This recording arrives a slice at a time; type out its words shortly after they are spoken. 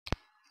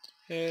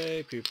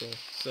Hey people.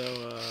 So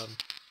uh,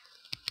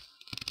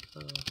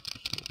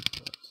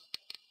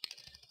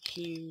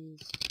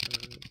 she's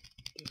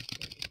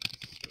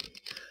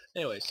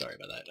anyway, sorry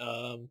about that.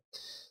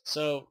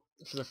 So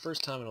for the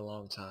first time in a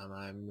long time,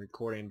 I'm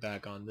recording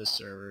back on this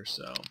server.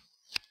 So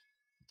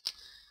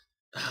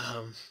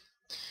um,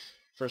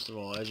 first of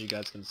all, as you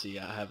guys can see,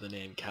 I have the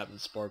name Captain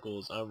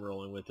Sparkles. I'm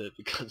rolling with it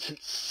because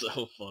it's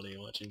so funny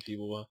watching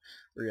people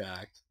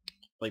react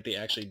like they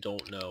actually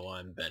don't know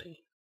I'm Benny.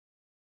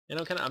 You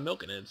know, I'm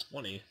milking it. It's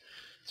funny.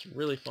 It's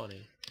really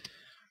funny.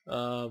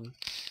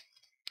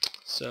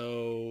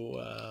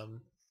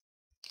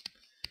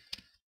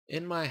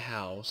 In my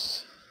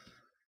house,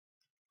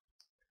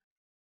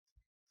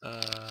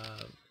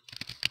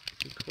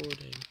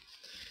 recording.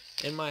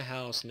 In my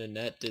house,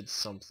 Nanette did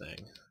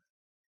something.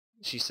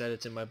 She said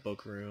it's in my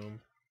book room.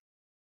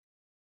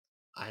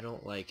 I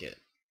don't like it.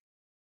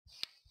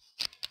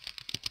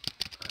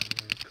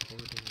 I'm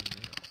recording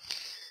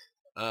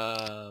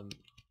now.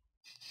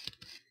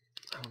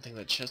 I don't think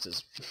that chest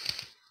is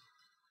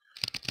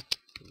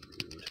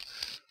rude.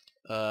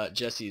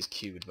 Jesse is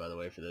cubed, by the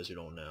way, for those who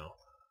don't know.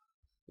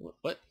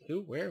 What?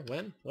 Who? Where?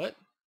 When? What?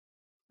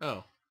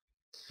 Oh.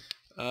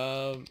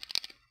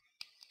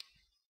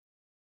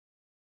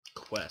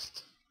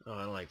 Quest. Oh,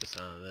 I don't like the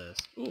sound of this.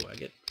 Ooh, I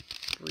get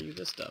free of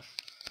this stuff.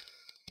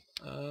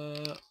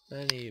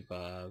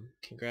 BennyBoo,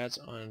 congrats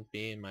on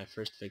being my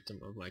first victim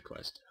of my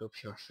quest. Hope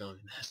you are feeling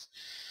this.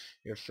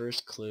 Your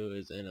first clue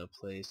is in a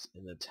place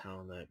in the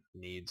town that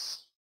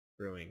needs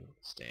brewing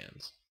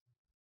stands.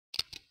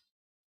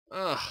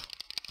 Ugh.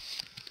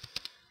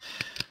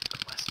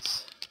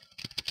 Quests.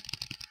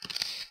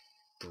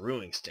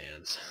 Brewing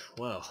stands.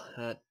 Well,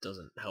 that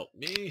doesn't help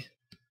me.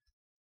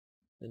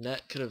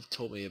 Nanette could have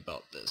told me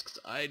about this, because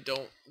I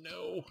don't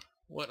know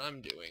what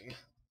I'm doing.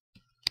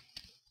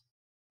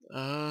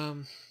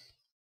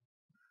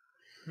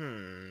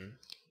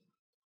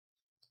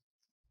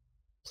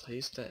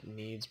 Place that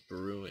needs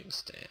brewing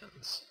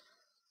stands.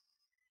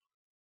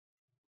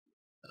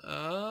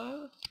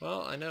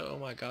 Well, I know Oh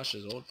My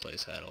Gosh's old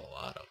place had a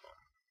lot of them.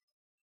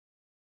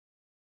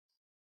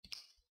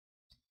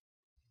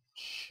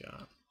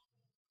 Shop.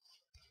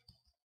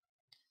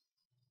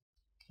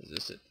 Is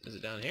this it? Is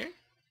it down here?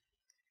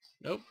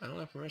 Nope, I don't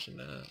have permission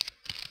to.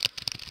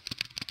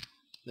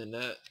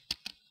 Nanette,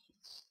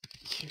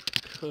 you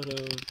could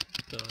have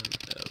done a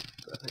better.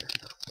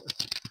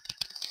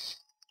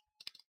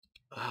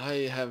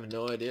 I have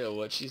no idea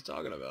what she's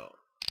talking about.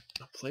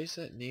 A place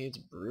that needs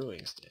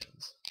brewing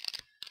stands.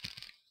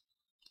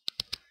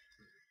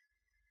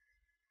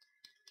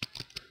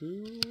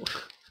 Who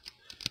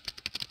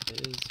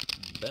is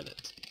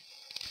Bennett?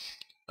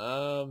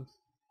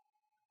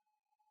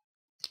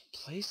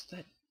 Place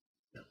that...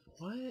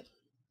 What?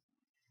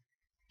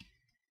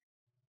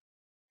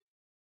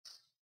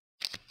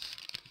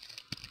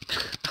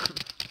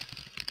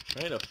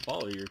 Trying to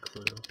follow your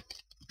clue.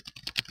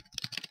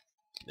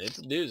 It's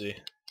a doozy.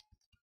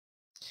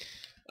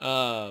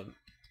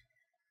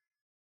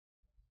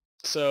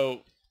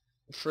 So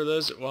for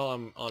those, while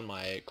I'm on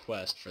my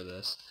quest for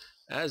this,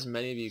 as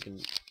many of you can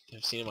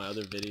have seen in my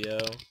other video,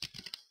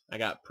 I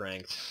got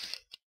pranked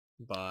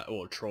by,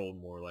 well,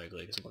 trolled more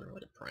likely, because it wasn't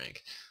really a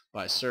prank,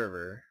 by a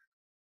server.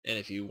 And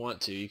if you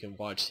want to, you can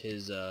watch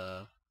his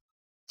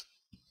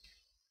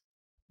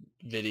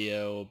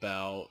video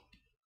about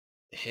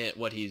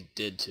what he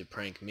did to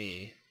prank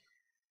me,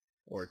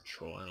 or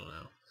troll, I don't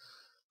know.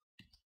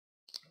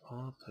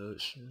 Paw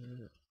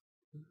potion.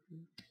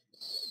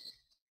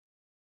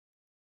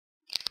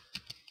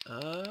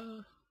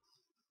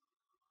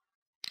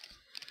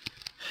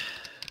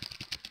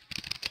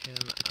 Can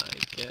I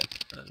get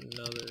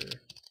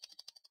another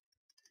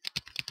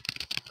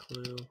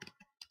clue?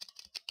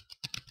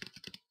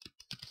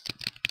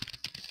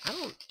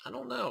 I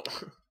don't know.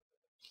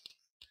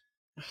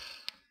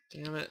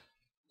 Damn it.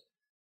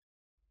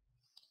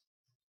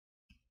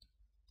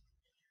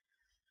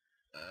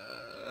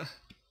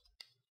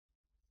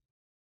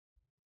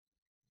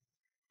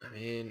 I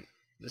mean,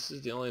 this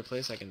is the only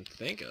place I can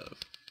think of.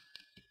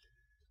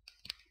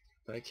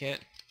 But I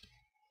can't.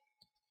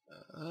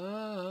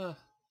 Okay,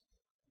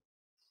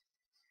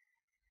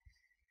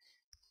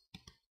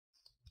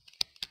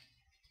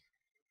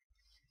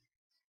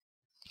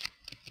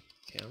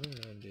 I'm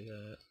gonna do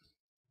that.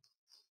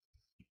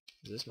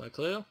 Is this my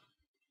clue?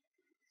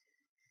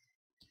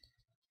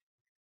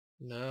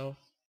 No.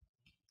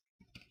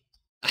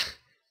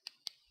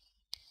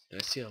 And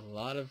I see a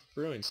lot of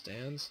brewing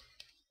stands.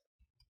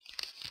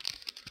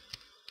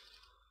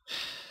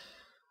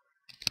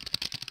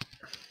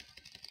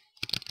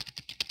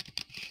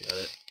 Shut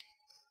it.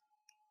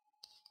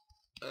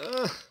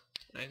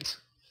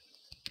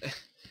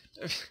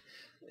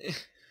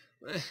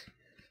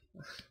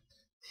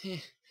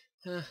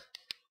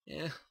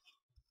 Yeah.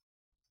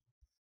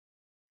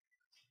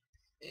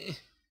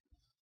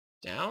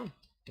 Down?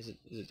 Is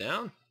it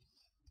down?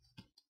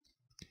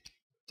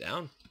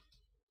 Down?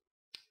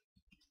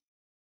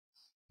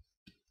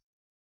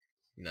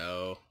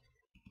 No.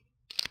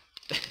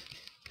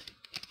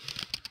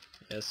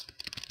 Yes,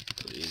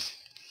 please.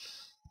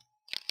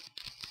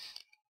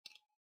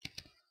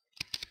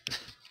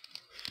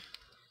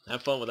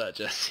 Have fun with that,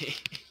 Jesse.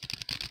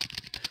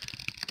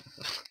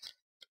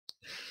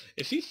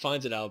 If he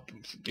finds it out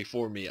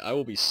before me, I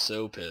will be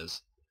so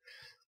pissed.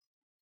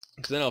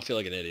 Because then I'll feel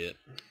like an idiot.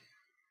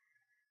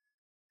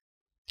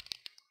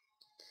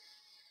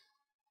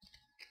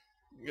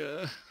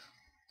 Yeah.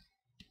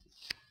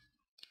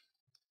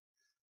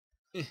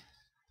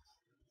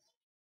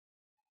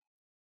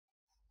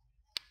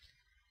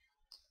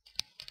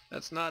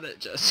 That's not it,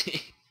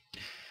 Jesse.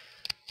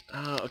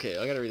 Okay,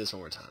 I gotta read this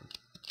one more time.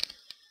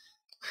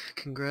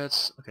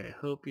 Congrats. Okay,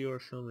 hope you are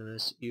filming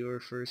this. Your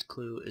first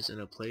clue is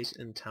in a place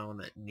in town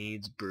that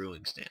needs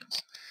brewing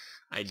stands.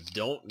 I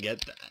don't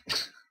get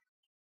that.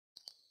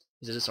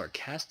 Is it a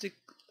sarcastic?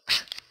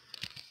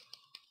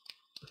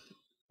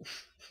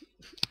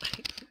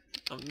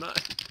 I'm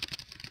not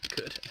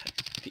good at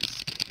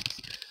these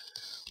games.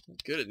 I'm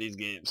good at these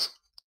games.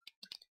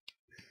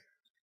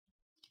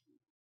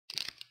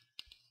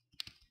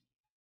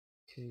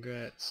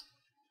 Congrats.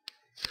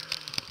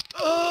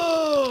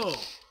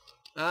 Oh!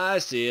 I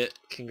see it.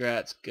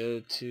 Congrats.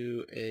 Go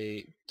to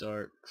a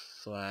dark,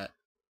 flat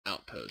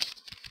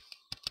outpost.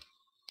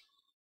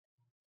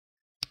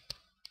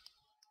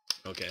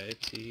 Okay,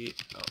 T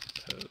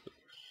outpost.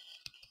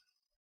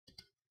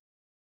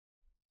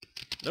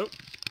 Nope.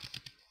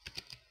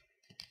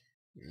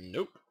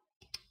 Nope.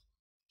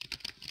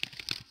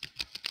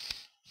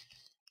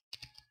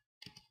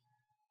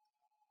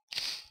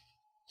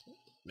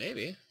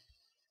 Maybe.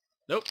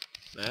 Nope.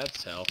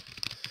 That's hell.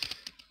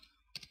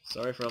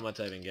 Sorry for all my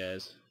typing,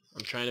 guys.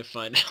 I'm trying to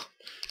find out.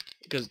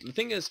 Because the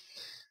thing is,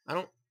 I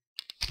don't...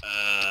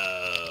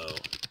 Oh.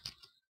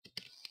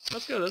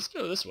 Let's go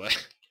this way.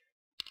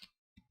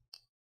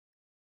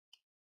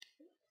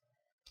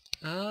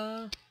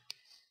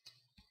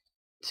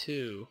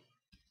 2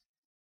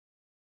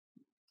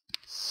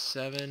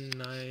 7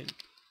 9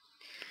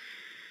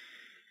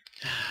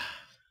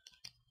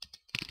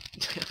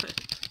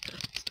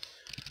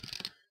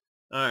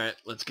 Alright,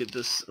 let's get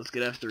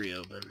F3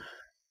 open.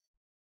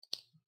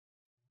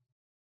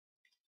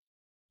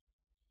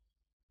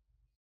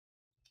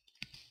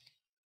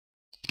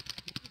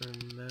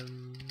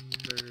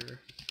 Remember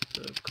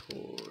the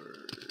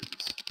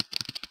chords.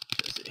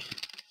 Jesse.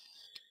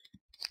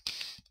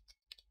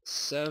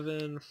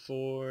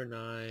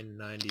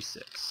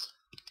 74996.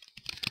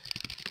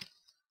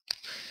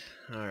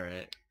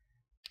 Alright.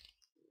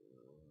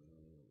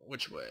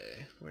 Which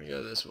way? We're gonna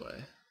go this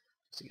way.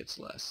 So it gets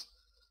less.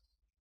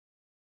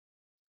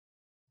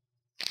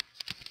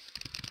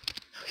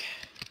 Okay.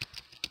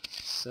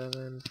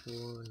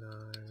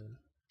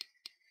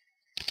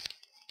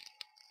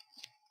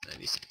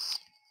 74996.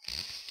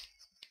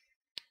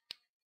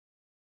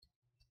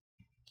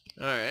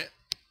 Alright.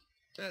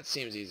 That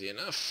seems easy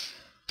enough.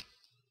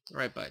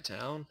 Right by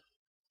town.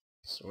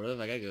 Sort of.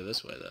 I gotta go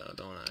this way though,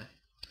 don't I?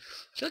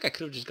 I feel like I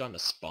could have just gone to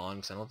spawn,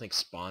 because I don't think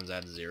spawns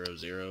add 0,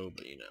 0,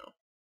 but you know.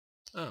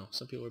 Oh,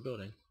 some people are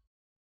building.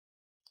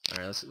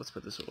 Alright, let's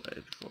put this away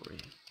before we...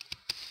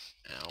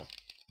 Ow.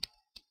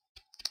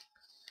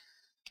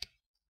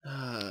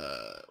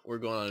 We're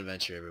going on an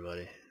adventure,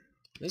 everybody.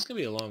 This is gonna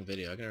be a long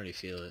video, I can already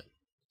feel it.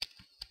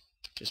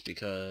 Just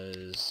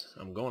because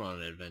I'm going on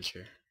an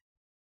adventure.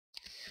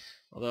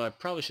 Although I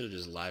probably should have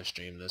just live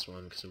streamed this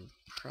one, because it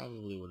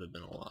probably would have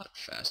been a lot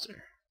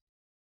faster.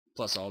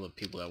 Plus all the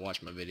people that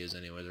watch my videos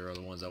anyway, they're the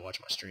ones that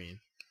watch my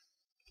stream.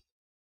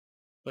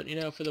 But you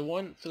know, for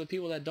the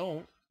people that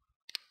don't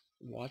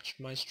watch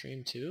my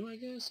stream too, I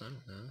guess, I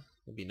don't know.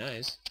 It'd be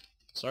nice.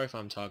 Sorry if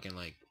I'm talking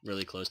like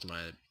really close to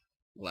my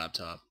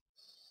laptop.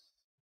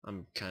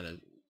 I'm kind of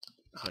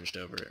hunched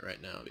over it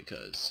right now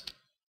because,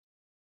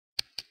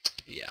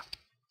 yeah,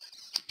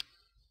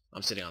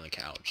 I'm sitting on the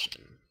couch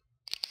and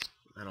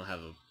I don't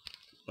have a,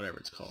 whatever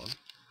it's called,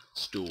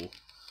 stool.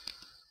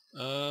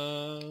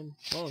 Well,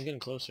 I'm getting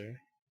closer.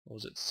 What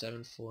was it?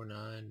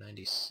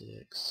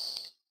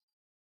 74996.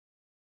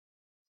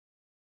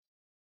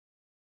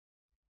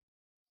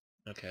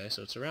 Okay,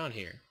 so it's around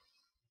here.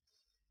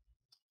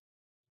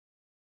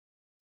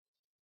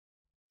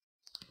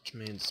 Which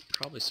means it's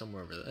probably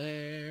somewhere over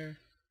there.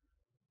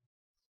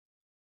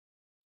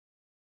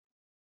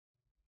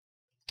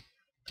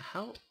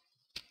 How...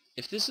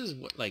 If this is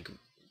what, like,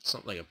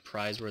 something like a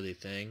prize-worthy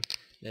thing,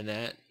 then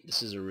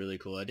this is a really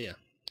cool idea.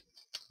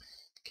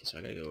 Okay, so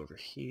I gotta go over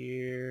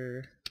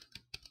here.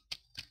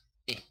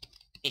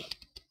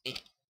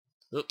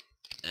 Oop,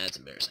 that's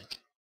embarrassing.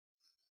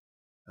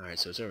 Alright,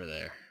 so it's over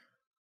there.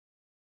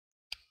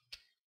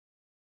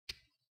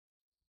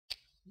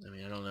 I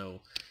mean, I don't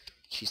know.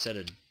 She said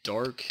a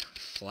dark,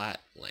 flat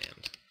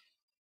land.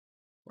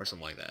 Or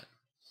something like that.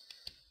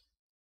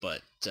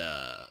 But,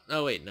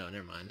 oh wait, no,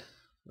 never mind.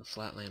 The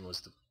flat land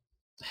was the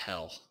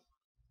hell.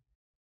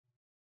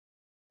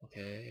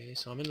 Okay,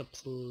 so I'm in the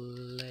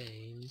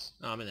plains.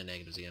 Oh, I'm in the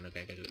negatives again.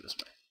 Okay, I gotta go this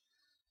way.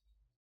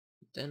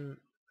 Then,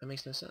 that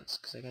makes no sense,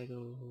 because I gotta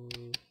go...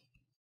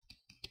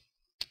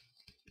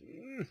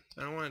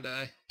 I don't want to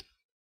die.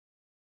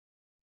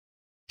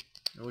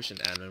 I wish an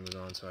admin was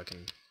on so I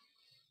can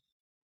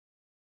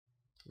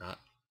not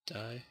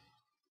die.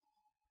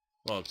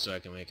 Well, so I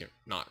can make it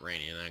not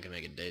rainy and then I can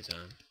make it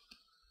daytime.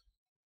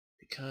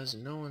 Because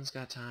no one's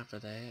got time for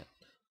that.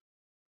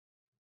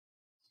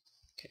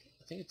 Okay,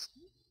 I think it's...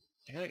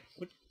 I gotta...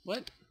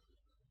 What?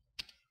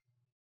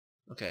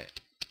 Okay,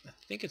 I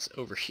think it's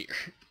over here.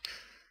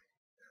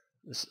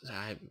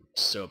 I'm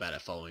so bad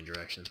at following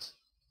directions.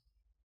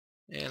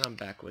 And I'm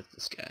back with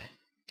this guy.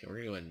 Okay, we're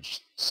gonna go ahead and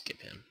just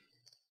skip him.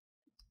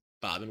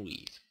 Bob and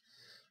weave.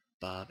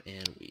 Bob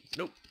and weave.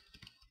 Nope.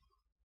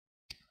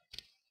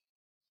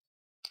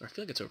 I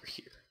feel like it's over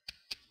here.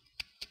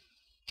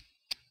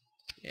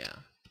 Yeah.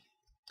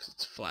 Because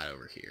it's flat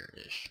over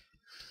here-ish.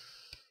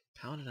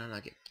 How did I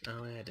not get...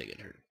 Oh, yeah, I did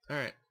get hurt.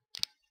 Alright.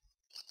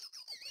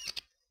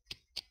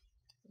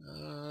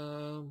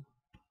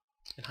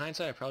 In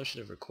hindsight, I probably should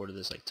have recorded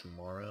this, like,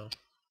 tomorrow.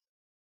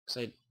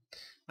 Because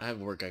I have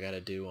work I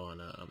gotta do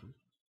on,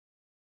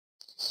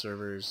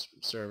 server.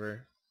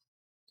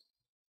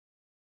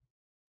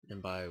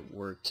 And by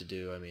work to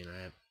do, I mean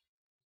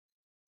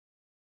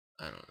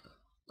I don't know.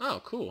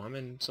 Oh, cool, I'm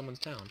in someone's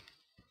town.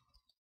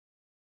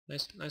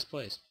 Nice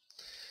place.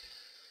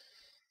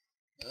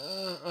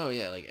 Oh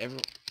yeah, like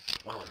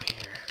while I'm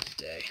here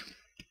today.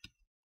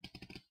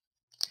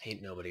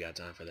 Ain't nobody got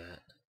time for that.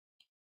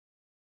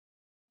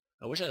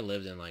 I wish I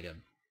lived in like a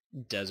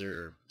desert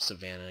or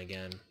savannah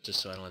again, just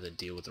so I don't have to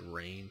deal with the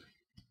rain.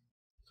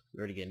 We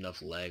already get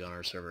enough lag on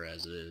our server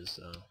as it is,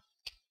 so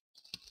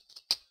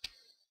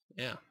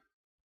yeah.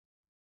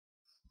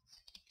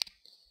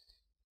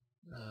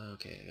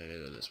 Okay, I gotta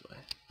go this way.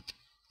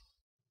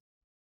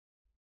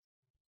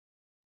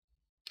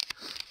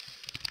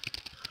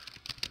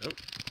 Nope,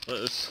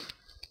 close.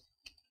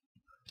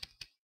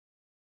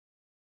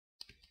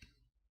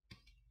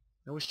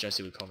 I wish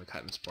Jesse would call me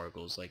Cotton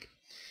Sparkles. Like,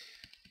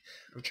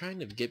 I'm trying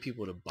to get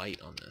people to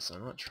bite on this.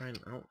 I'm trying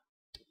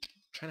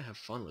to have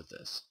fun with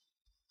this.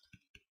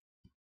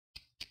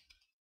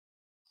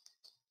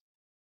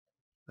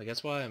 Like,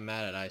 that's why I'm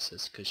mad at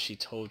ISIS, because she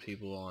told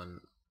people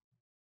on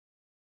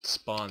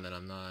Spawn that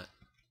I'm not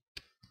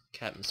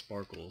Captain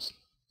Sparkles.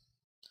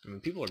 I mean,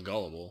 people are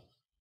gullible.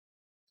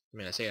 I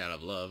mean, I say it out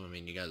of love. I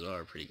mean, you guys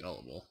are pretty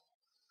gullible.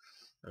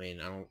 I mean,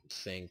 I don't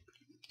think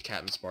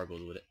Captain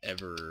Sparkles would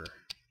ever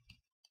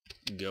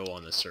go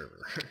on the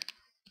server.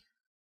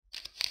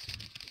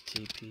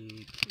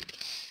 TP.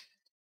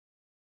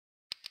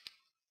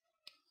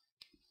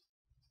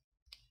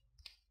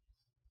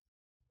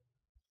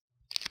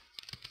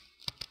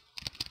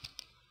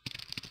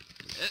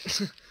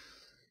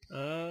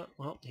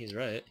 Well, he's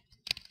right.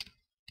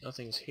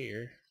 Nothing's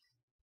here.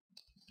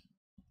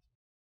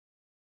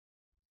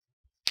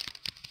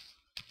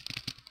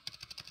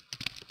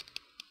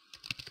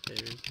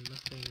 There's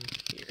nothing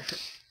here.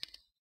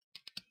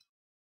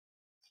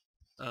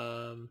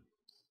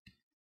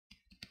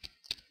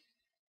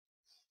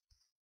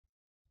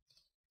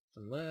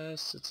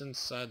 Unless it's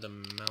inside the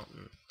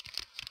mountain.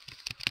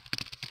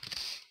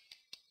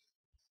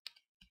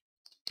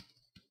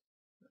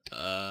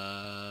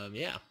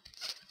 Yeah.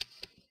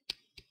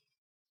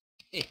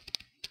 Hey,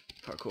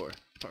 parkour.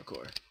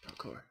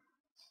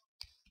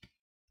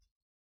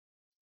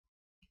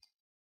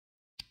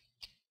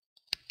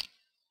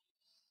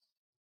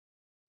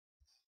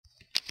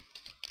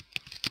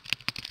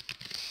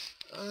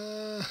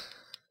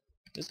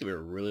 This is gonna be a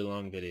really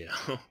long video.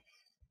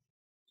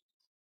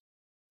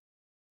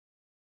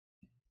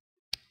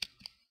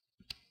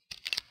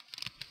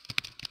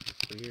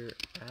 We're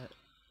at...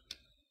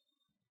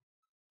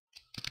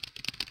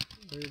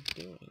 What are you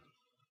doing?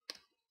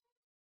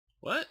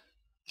 What?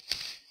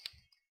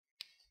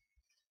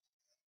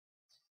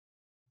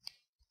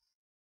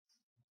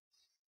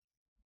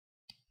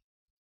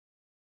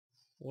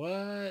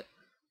 What?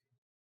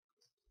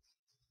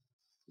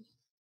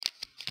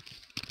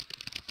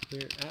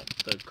 We're at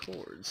the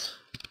chords.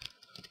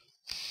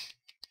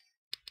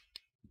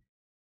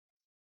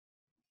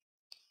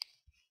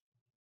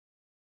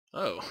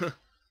 Oh.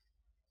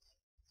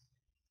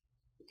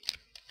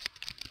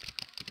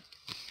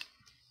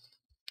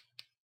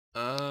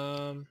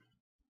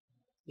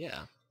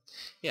 Yeah.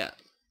 Yeah.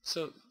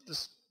 So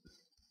this...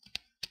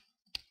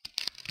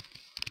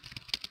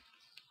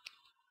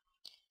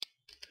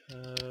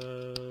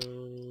 Nanette.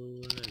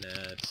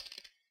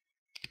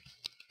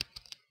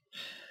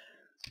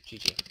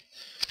 GG.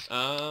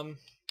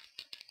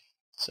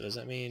 So does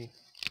that mean...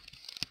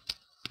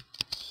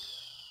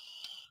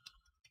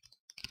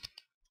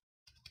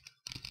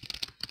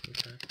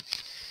 Okay.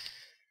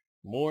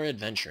 More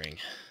adventuring.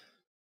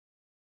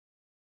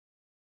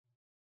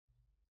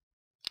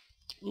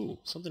 Ooh,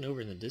 something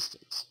over in the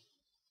distance.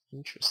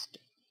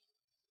 Interesting.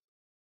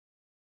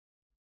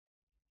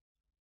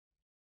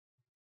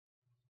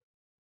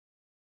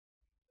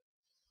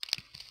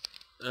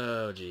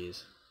 Oh,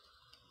 jeez.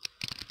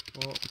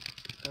 Well,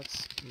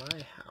 that's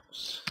my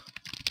house.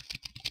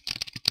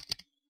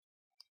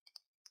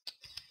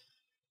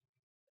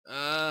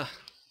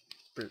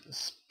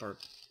 Spark.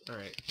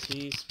 Alright,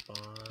 T-spawn.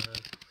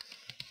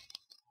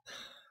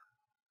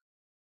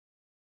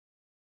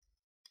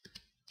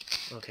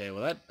 Okay,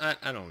 well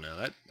I don't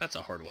know. That's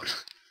a hard one.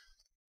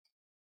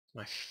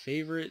 My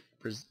favorite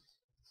I was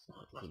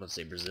about to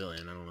say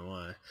Brazilian, I don't know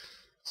why.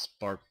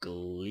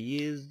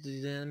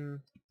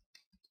 Sparklizen.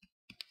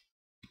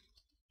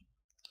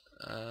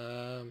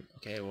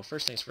 Okay, well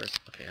first things first.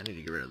 Okay, I need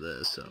to get rid of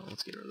this, so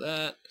let's get rid of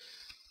that.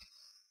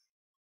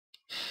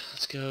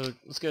 Let's go to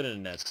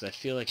Nanette's, because I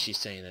feel like she's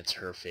saying it's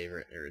her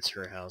favorite, or it's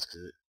her house,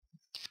 because it...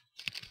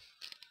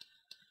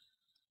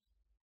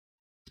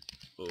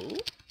 Oh?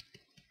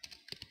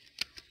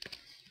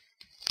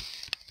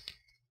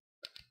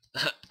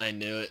 I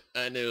knew it.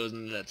 I knew it was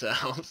Nanette's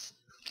house.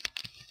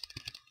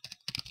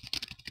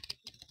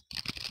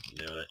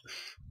 Knew it.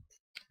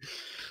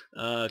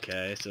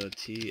 Okay, so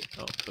T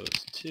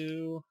outpost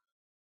 2.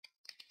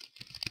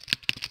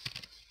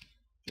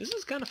 This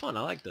is kind of fun.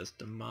 I like this.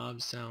 The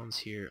mob sounds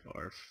here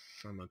are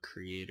from a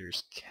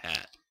creator's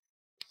cat.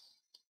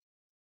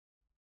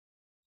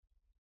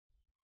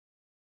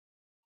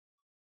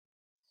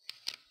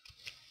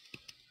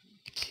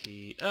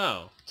 T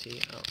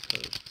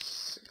outpost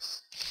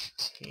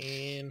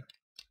 16.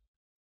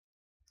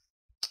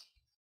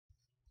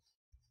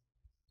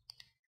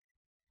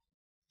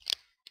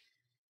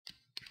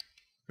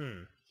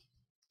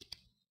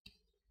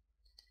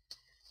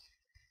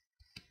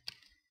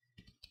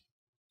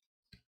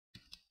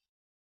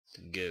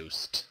 The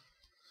ghost.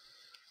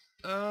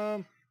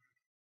 Well,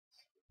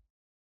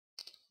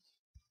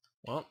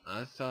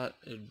 I thought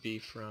it'd be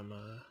from,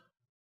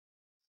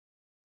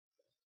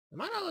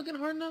 am I not looking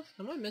hard enough?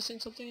 Am I missing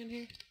something in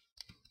here?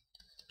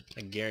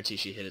 I guarantee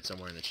she hid it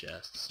somewhere in the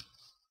chests.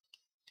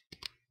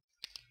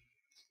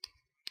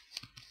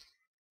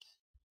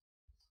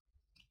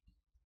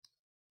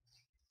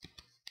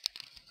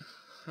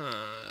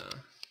 Huh.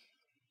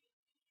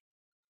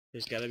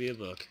 There's gotta be a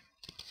book.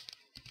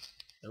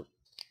 Nope.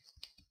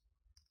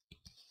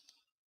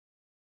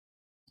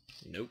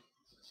 Nope.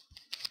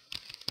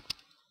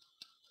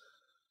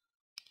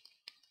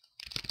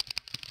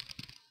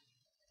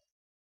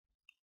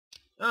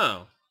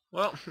 Oh.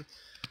 Well.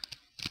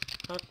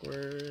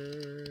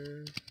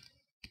 Awkward.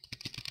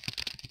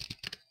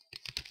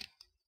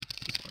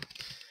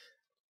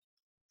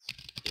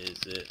 Is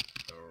it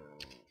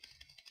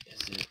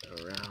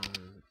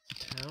around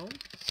town?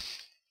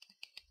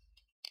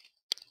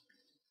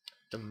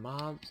 The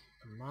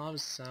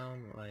mobs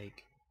sound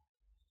like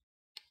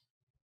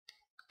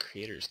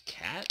creator's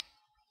cat?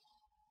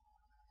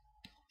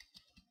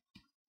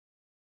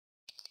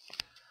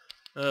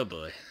 Oh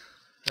boy.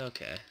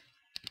 Okay.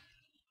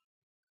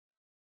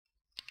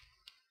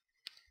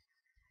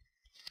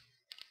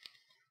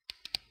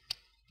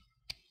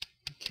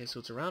 Okay,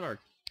 so it's around our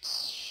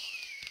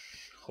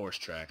horse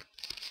track.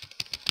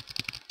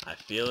 I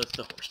feel it's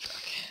the horse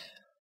track.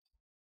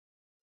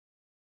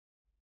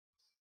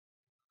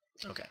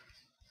 Okay.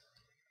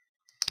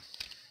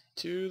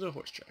 To the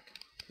horse track.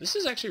 This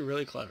is actually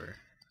really clever.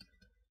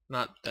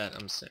 Not that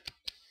I'm saying.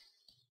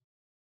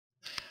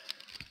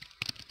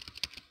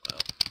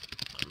 Well,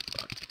 I'm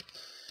fucked.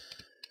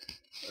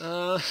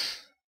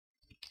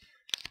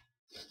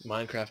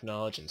 Minecraft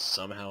knowledge, and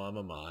somehow I'm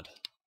a mod.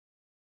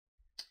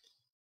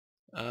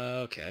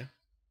 Okay.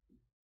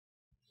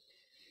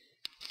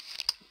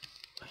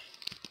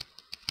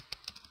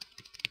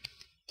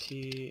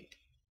 T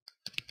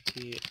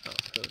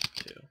outpost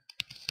 2.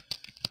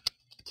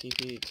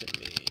 TP to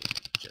me,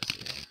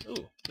 Jesse.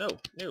 Ooh, no,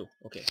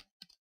 okay.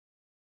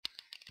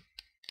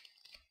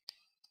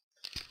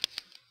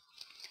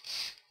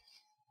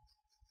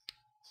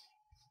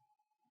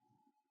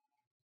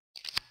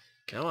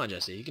 Come on,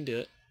 Jesse, you can do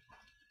it.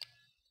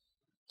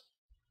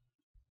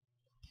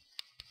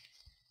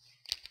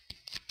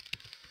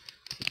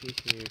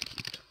 TP here,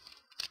 keep.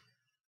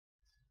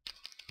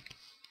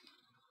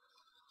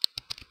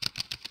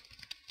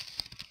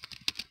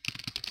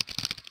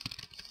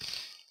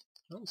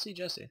 I don't see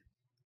Jesse.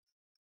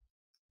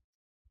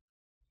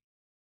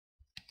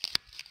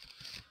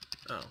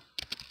 Oh.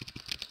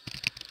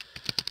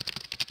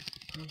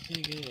 I'm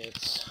thinking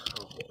it's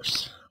a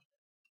horse.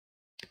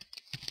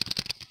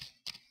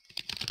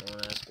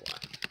 Don't ask why.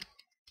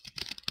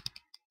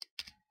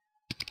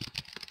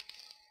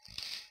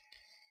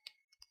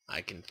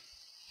 I can...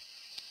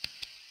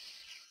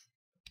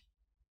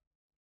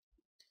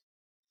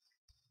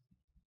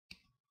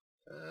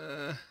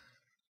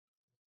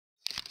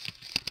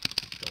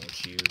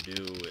 Don't you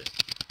do it.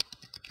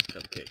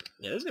 Cupcake.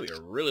 Yeah, this is gonna be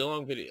a really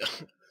long video.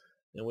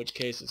 In which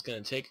case, it's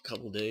gonna take a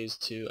couple days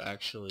to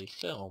actually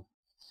film.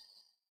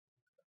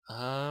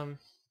 Of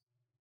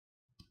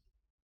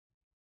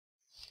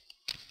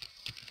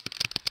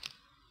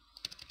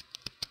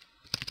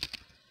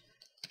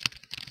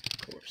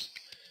course.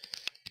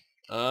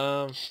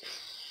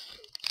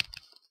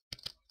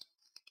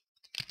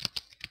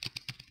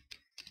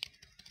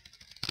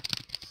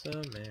 So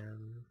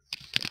man.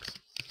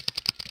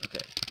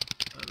 Okay.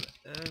 I'm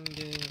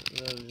ending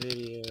the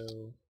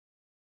video,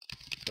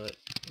 but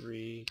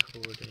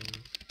recording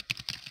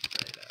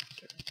right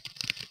after.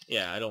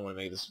 Yeah, I don't want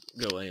to make this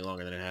go any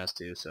longer than it has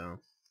to, so.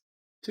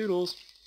 Toodles.